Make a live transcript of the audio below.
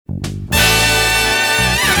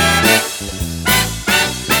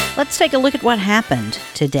Let's take a look at what happened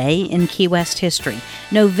today in Key West history.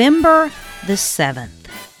 November the 7th,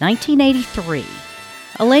 1983.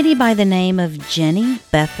 A lady by the name of Jenny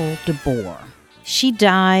Bethel DeBoer. She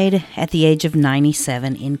died at the age of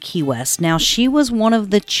 97 in Key West. Now, she was one of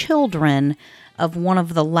the children of one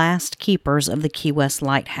of the last keepers of the Key West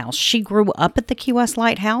Lighthouse. She grew up at the Key West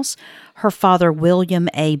Lighthouse. Her father, William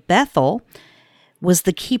A. Bethel, was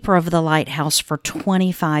the keeper of the lighthouse for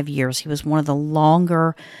 25 years. He was one of the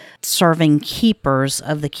longer serving keepers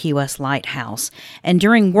of the Key West Lighthouse. And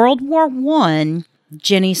during World War I,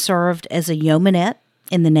 Jenny served as a yeomanette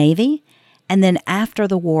in the Navy. And then after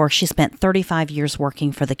the war, she spent 35 years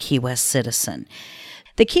working for the Key West Citizen.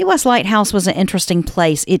 The Key West Lighthouse was an interesting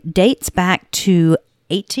place. It dates back to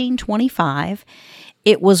 1825.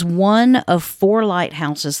 It was one of 4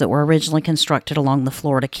 lighthouses that were originally constructed along the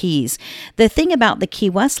Florida Keys. The thing about the Key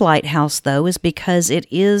West Lighthouse, though, is because it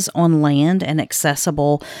is on land and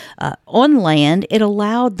accessible on land, it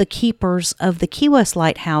allowed the keepers of the Key West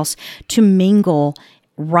Lighthouse to mingle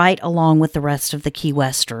right along with the rest of the Key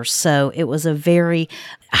Westers. So it was a very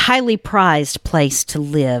highly prized place to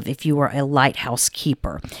live if you were a lighthouse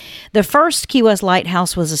keeper. The first Key West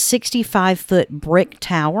Lighthouse was a 65-foot brick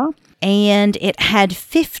tower, and it had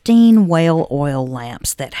 15 whale oil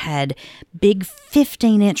lamps that had big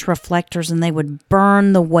 15-inch reflectors, and they would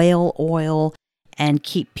burn the whale oil and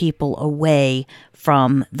keep people away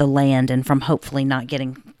from the land and from hopefully not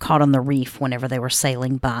getting caught on the reef whenever they were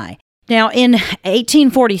sailing by. Now, in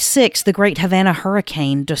 1846, the Great Havana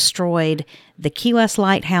Hurricane destroyed the Key West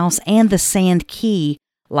Lighthouse and the Sand Key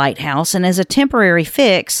Lighthouse, and as a temporary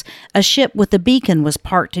fix, a ship with a beacon was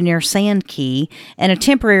parked near Sand Key, and a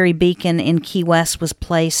temporary beacon in Key West was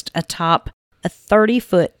placed atop a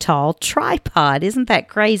 30-foot tall tripod. Isn't that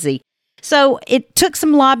crazy? So it took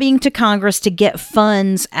some lobbying to Congress to get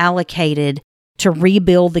funds allocated to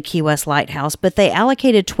rebuild the Key West Lighthouse, but they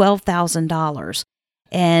allocated $12,000.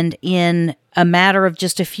 And in a matter of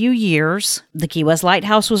just a few years, the Key West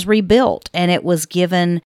Lighthouse was rebuilt, and it was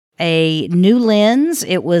given a new lens.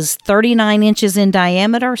 It was 39 inches in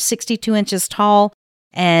diameter, 62 inches tall,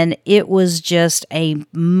 and it was just a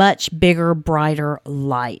much bigger, brighter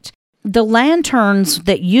light. The lanterns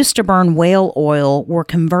that used to burn whale oil were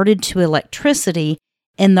converted to electricity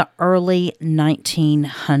in the early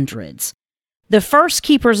 1900s. The first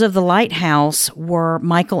keepers of the lighthouse were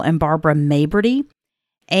Michael and Barbara Mabry.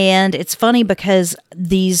 And it's funny because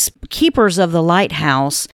these keepers of the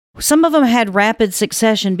lighthouse, some of them had rapid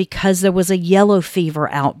succession because there was a yellow fever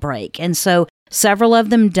outbreak. And so several of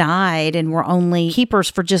them died and were only keepers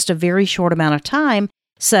for just a very short amount of time.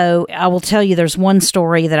 So I will tell you, there's one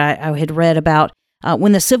story that I had read about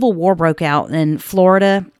when the Civil War broke out and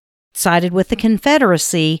Florida sided with the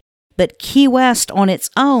Confederacy, but Key West on its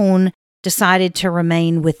own decided to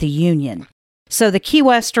remain with the Union. So the Key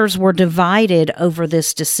Westers were divided over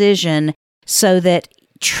this decision so that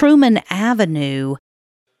Truman Avenue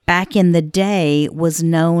back in the day was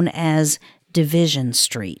known as Division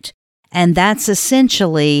Street. And that's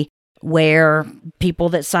essentially where people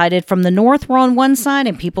that sided from the North were on one side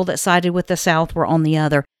and people that sided with the South were on the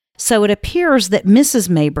other. So it appears that Mrs.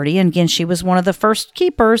 Mabry, and again, she was one of the first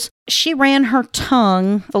keepers, she ran her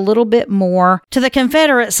tongue a little bit more to the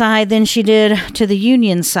Confederate side than she did to the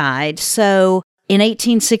Union side. So in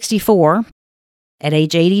 1864, at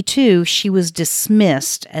age 82, she was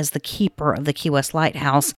dismissed as the keeper of the Key West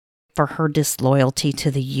Lighthouse for her disloyalty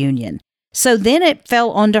to the Union. So then it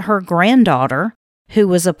fell onto her granddaughter, who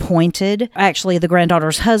was appointed, actually the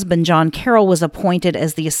granddaughter's husband, John Carroll, was appointed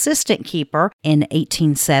as the assistant keeper in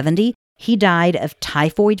 1870. He died of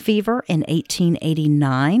typhoid fever in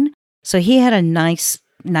 1889. So he had a nice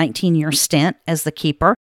 19-year stint as the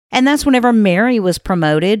keeper. And that's whenever Mary was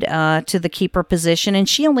promoted to the keeper position, and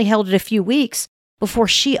she only held it a few weeks before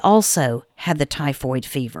she also had the typhoid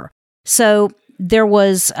fever. So there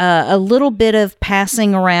was a little bit of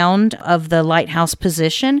passing around of the lighthouse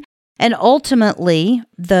position, and ultimately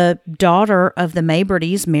the daughter of the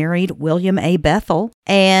Mabrys married William A. Bethel,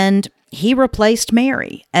 and he replaced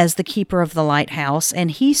Mary as the keeper of the lighthouse, and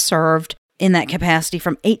he served in that capacity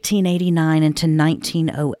from 1889 into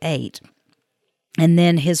 1908. And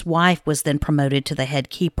then his wife was then promoted to the head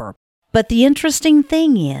keeper. But the interesting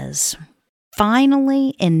thing is,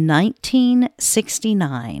 finally in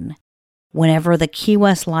 1969, whenever the Key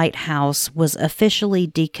West Lighthouse was officially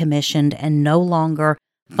decommissioned and no longer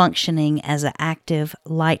functioning as an active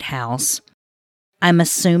lighthouse, I'm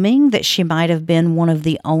assuming that she might have been one of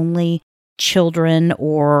the only children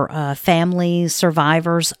or family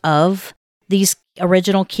survivors of these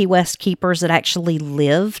original Key West keepers that actually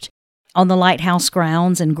lived on the lighthouse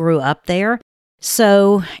grounds and grew up there.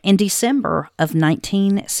 So, in December of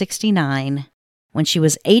 1969, when she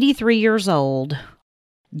was 83 years old,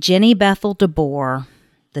 Jenny Bethel DeBoer,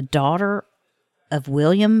 the daughter of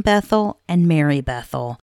William Bethel and Mary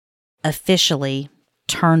Bethel, officially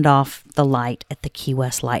turned off the light at the Key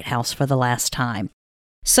West Lighthouse for the last time.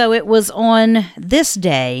 So it was on this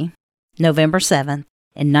day, November 7th,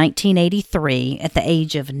 in 1983, at the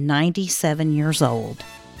age of 97 years old,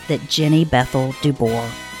 that Jenny Bethel DeBoer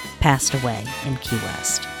passed away in Key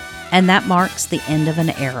West. And that marks the end of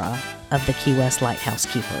an era of the Key West Lighthouse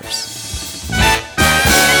Keepers.